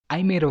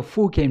I made a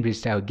full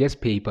Cambridge-style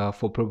guest paper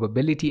for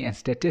Probability and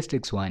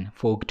Statistics 1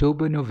 for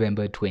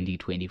October-November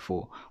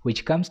 2024,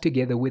 which comes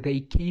together with a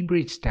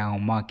Cambridge-style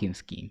marking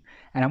scheme.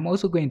 And I'm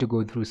also going to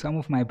go through some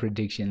of my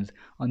predictions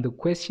on the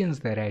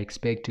questions that I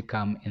expect to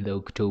come in the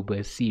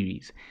October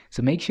series.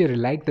 So make sure to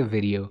like the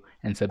video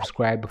and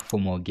subscribe for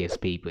more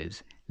guest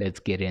papers. Let's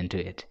get into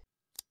it.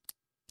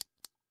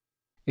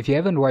 If you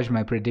haven't watched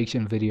my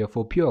prediction video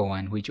for Pure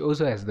 1, which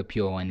also has the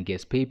Pure 1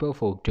 guest paper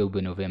for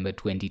October-November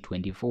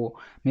 2024,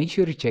 make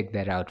sure to check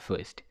that out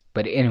first.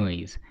 But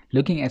anyways,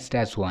 looking at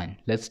Stats 1,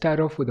 let's start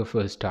off with the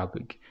first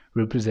topic,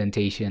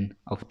 representation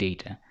of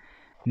data.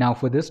 Now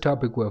for this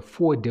topic we have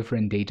 4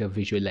 different data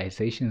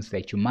visualizations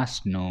that you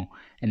must know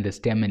in the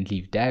stem and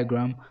leaf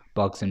diagram,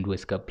 box and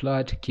whisker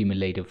plot,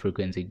 cumulative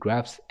frequency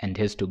graphs, and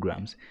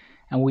histograms.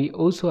 And we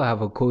also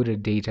have a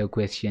coded data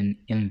question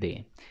in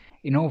there.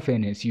 In all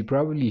fairness, you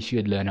probably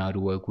should learn how to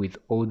work with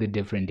all the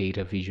different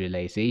data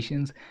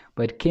visualizations,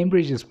 but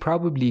Cambridge is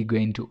probably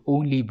going to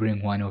only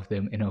bring one of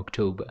them in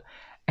October,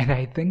 and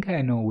I think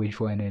I know which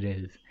one it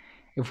is.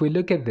 If we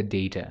look at the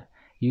data,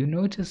 you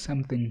notice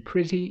something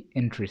pretty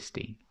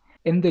interesting.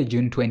 In the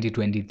June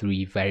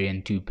 2023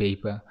 Variant 2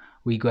 paper,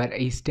 we got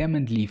a stem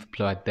and leaf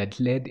plot that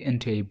led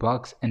into a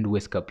box and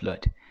whisker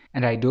plot.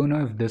 And I don't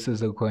know if this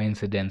is a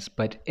coincidence,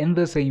 but in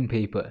the same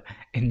paper,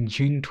 in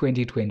June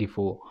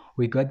 2024,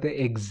 we got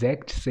the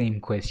exact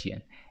same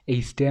question, a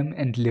stem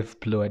and leaf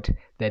plot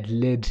that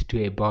led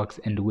to a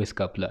box and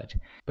whisker plot.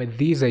 But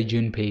these are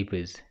June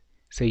papers,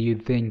 so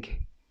you'd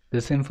think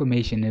this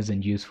information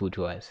isn't useful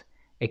to us,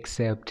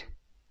 except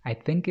I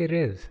think it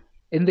is.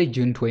 In the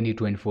June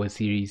 2024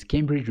 series,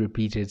 Cambridge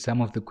repeated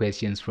some of the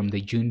questions from the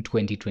June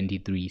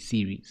 2023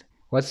 series.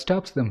 What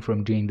stops them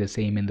from doing the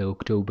same in the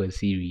October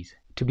series?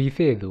 To be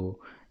fair though,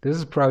 this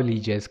is probably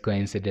just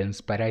coincidence,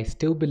 but I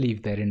still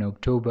believe that in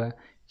October,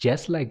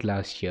 just like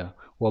last year,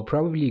 we're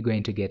probably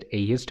going to get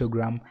a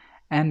histogram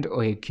and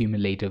or a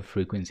cumulative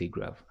frequency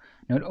graph.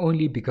 Not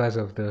only because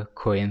of the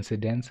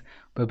coincidence,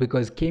 but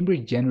because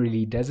Cambridge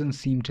generally doesn't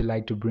seem to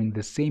like to bring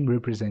the same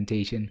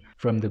representation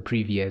from the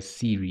previous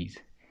series.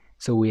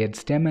 So we had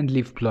stem and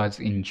leaf plots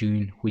in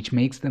June, which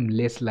makes them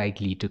less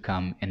likely to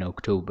come in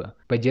October.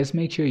 But just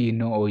make sure you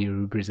know all your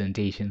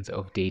representations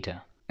of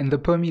data. In the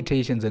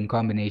permutations and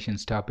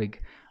combinations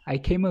topic, I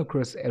came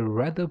across a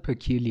rather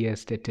peculiar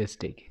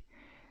statistic.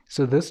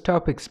 So this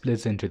topic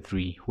splits into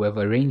 3. We have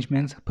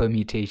arrangements,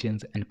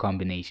 permutations, and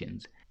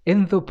combinations.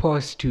 In the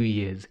past 2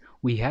 years,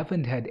 we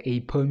haven't had a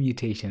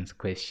permutations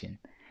question.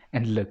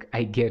 And look,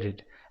 I get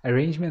it.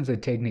 Arrangements are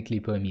technically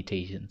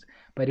permutations.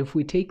 But if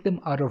we take them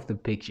out of the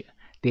picture,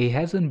 there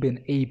hasn't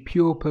been a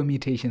pure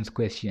permutations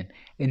question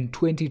in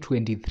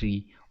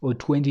 2023 or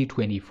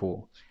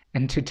 2024.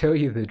 And to tell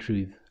you the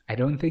truth, I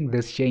don't think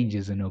this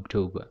changes in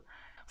October.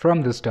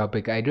 From this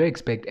topic, I do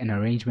expect an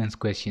arrangements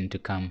question to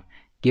come,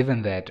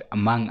 given that,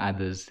 among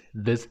others,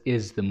 this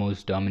is the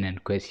most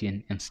dominant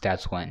question in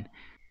Stats 1.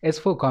 As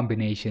for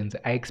combinations,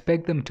 I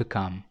expect them to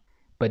come,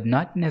 but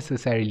not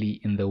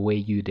necessarily in the way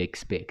you'd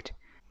expect.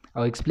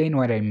 I'll explain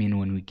what I mean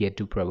when we get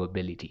to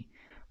probability.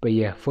 But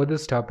yeah, for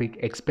this topic,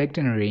 expect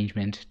an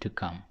arrangement to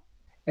come.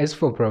 As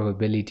for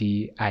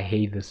probability, I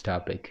hate this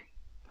topic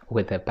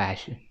with a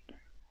passion.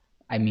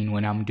 I mean,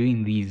 when I'm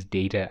doing these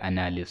data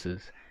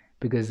analysis,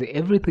 because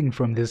everything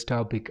from this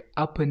topic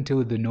up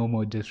until the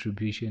normal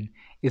distribution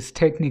is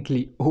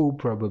technically all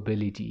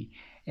probability,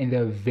 and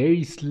there are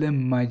very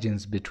slim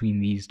margins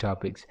between these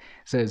topics,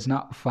 so it's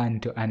not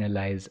fun to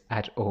analyze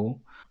at all,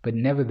 but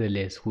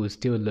nevertheless, we'll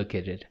still look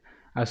at it.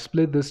 I've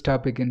split this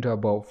topic into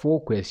about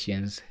 4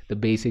 questions: the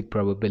basic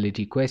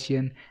probability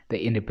question,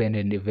 the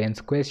independent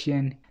events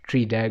question,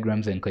 tree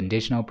diagrams and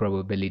conditional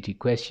probability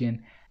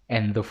question,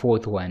 and the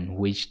 4th one,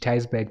 which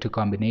ties back to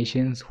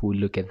combinations. We'll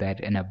look at that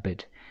in a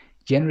bit.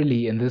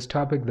 Generally, in this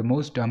topic, the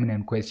most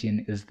dominant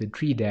question is the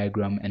tree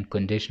diagram and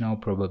conditional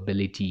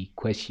probability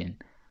question,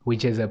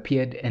 which has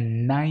appeared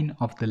in 9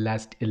 of the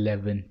last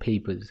 11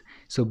 papers.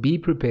 So be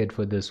prepared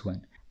for this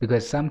one,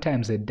 because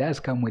sometimes it does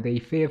come with a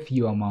fair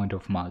few amount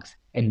of marks.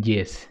 And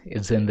yes,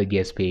 it's in the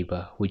guest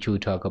paper, which we'll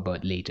talk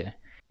about later.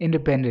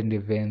 Independent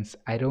events,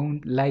 I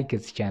don't like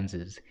its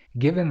chances,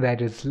 given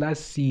that its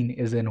last seen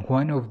is in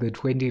one of the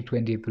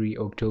 2023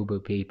 October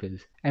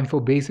papers. And for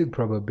basic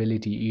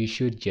probability, you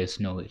should just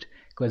know it,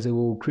 because it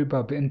will creep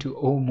up into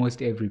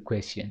almost every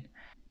question.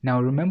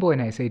 Now remember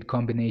when I said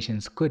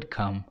combinations could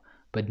come,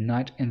 but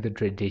not in the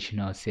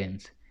traditional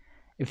sense.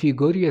 If you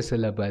go to your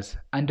syllabus,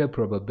 under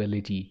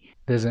probability,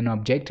 there's an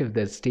objective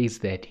that states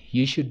that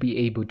you should be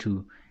able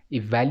to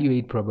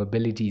evaluate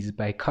probabilities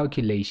by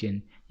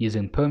calculation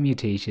using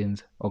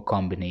permutations or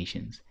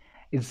combinations.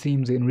 It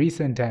seems in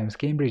recent times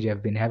Cambridge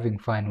have been having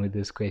fun with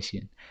this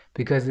question,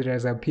 because it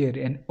has appeared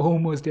in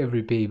almost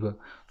every paper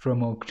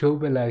from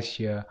October last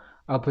year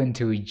up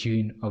until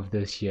June of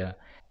this year.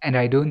 And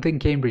I don't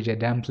think Cambridge are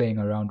done playing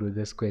around with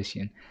this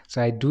question.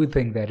 So I do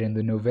think that in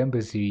the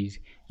November series,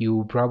 you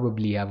will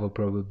probably have a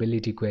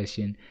probability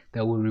question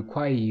that will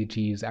require you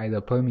to use either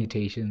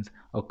permutations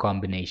or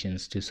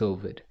combinations to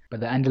solve it.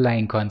 But the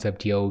underlying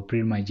concept here will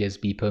pretty much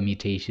just be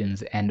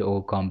permutations and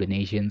or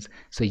combinations.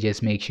 So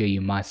just make sure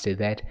you master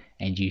that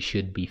and you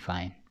should be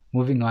fine.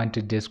 Moving on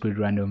to discrete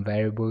random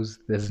variables,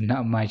 there's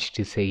not much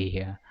to say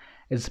here.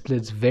 It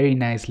splits very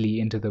nicely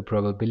into the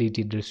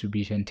probability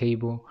distribution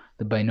table,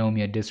 the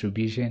binomial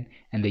distribution,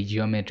 and the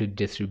geometric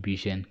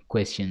distribution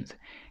questions.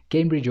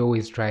 Cambridge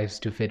always tries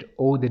to fit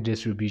all the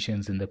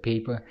distributions in the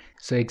paper,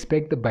 so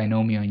expect the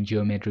binomial and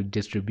geometric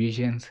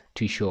distributions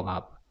to show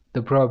up.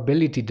 The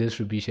probability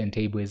distribution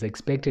table is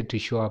expected to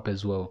show up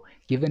as well,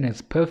 given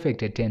its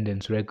perfect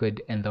attendance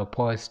record in the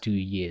past 2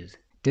 years.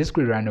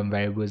 Discrete random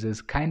variables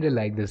is kinda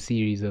like the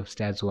series of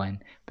Stats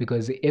 1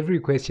 because every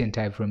question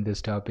type from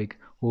this topic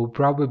will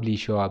probably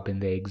show up in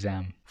the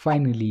exam.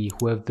 Finally,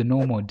 we have the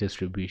normal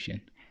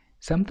distribution.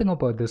 Something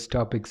about this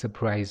topic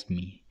surprised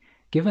me.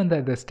 Given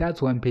that the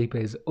Stats 1 paper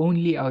is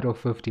only out of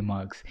 50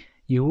 marks,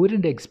 you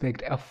wouldn't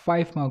expect a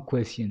 5-mark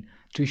question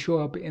to show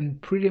up in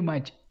pretty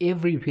much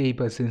every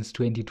paper since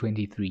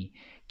 2023,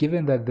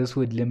 given that this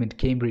would limit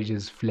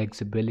Cambridge's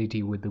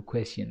flexibility with the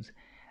questions.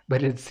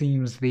 But it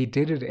seems they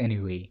did it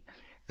anyway.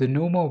 The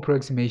normal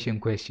approximation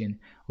question,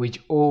 which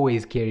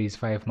always carries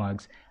 5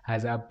 marks,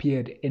 has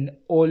appeared in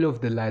all of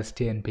the last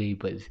 10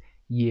 papers.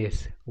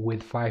 Yes,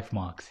 with 5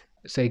 marks.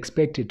 So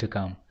expect it to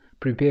come.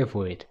 Prepare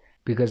for it,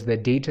 because the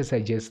data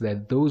suggests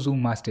that those who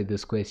master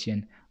this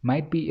question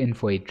might be in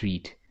for a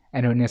treat.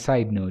 And on a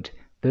side note,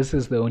 this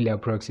is the only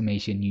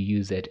approximation you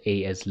use at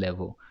AS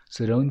level,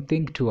 so don't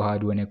think too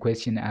hard when a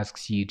question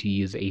asks you to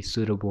use a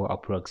suitable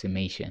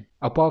approximation.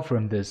 Apart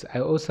from this, I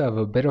also have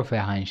a bit of a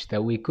hunch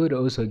that we could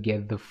also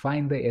get the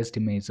find the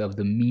estimates of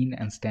the mean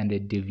and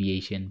standard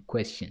deviation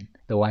question,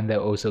 the one that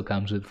also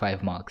comes with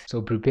 5 marks,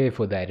 so prepare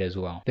for that as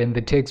well. Then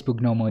the textbook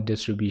normal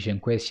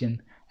distribution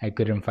question, I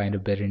couldn't find a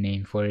better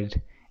name for it.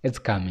 It's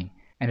coming,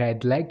 and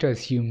I'd like to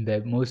assume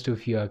that most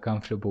of you are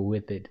comfortable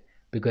with it,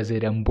 because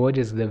it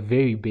embodies the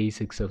very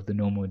basics of the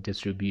normal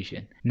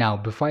distribution. Now,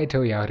 before I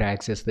tell you how to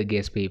access the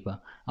guest paper,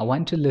 I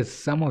want to list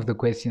some of the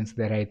questions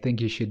that I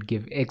think you should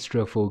give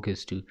extra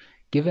focus to,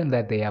 given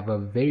that they have a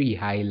very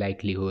high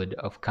likelihood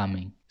of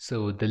coming.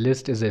 So the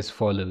list is as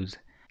follows: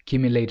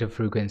 cumulative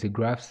frequency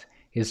graphs,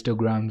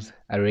 histograms,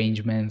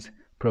 arrangements,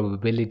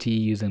 probability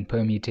using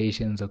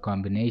permutations or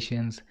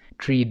combinations,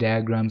 tree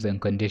diagrams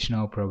and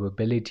conditional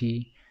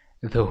probability,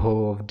 the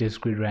whole of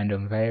discrete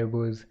random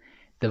variables,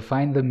 the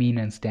find the mean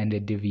and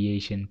standard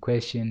deviation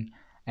question,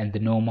 and the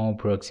normal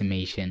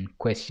approximation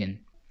question.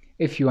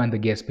 If you want the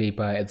guest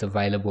paper, it's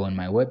available on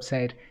my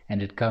website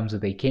and it comes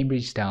with a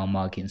Cambridge style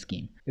marking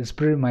scheme. It's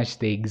pretty much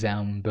the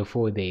exam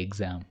before the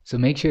exam. So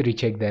make sure to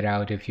check that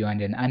out if you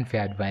want an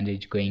unfair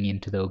advantage going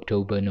into the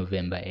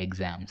October-November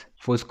exams.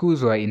 For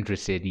schools who are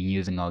interested in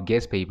using our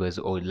guest papers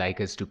or would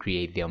like us to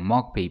create their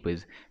mock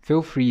papers,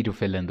 feel free to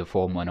fill in the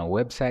form on our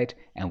website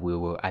and we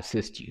will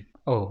assist you.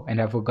 Oh,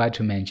 and I forgot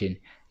to mention,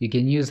 you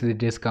can use the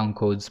discount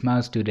code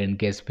smiyl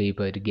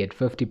to get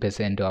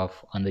 50%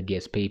 off on the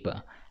guest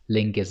paper.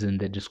 Link is in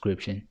the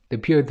description. The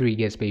Pure 3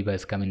 guest paper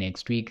is coming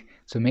next week,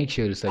 so make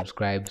sure to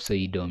subscribe so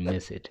you don't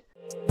miss it.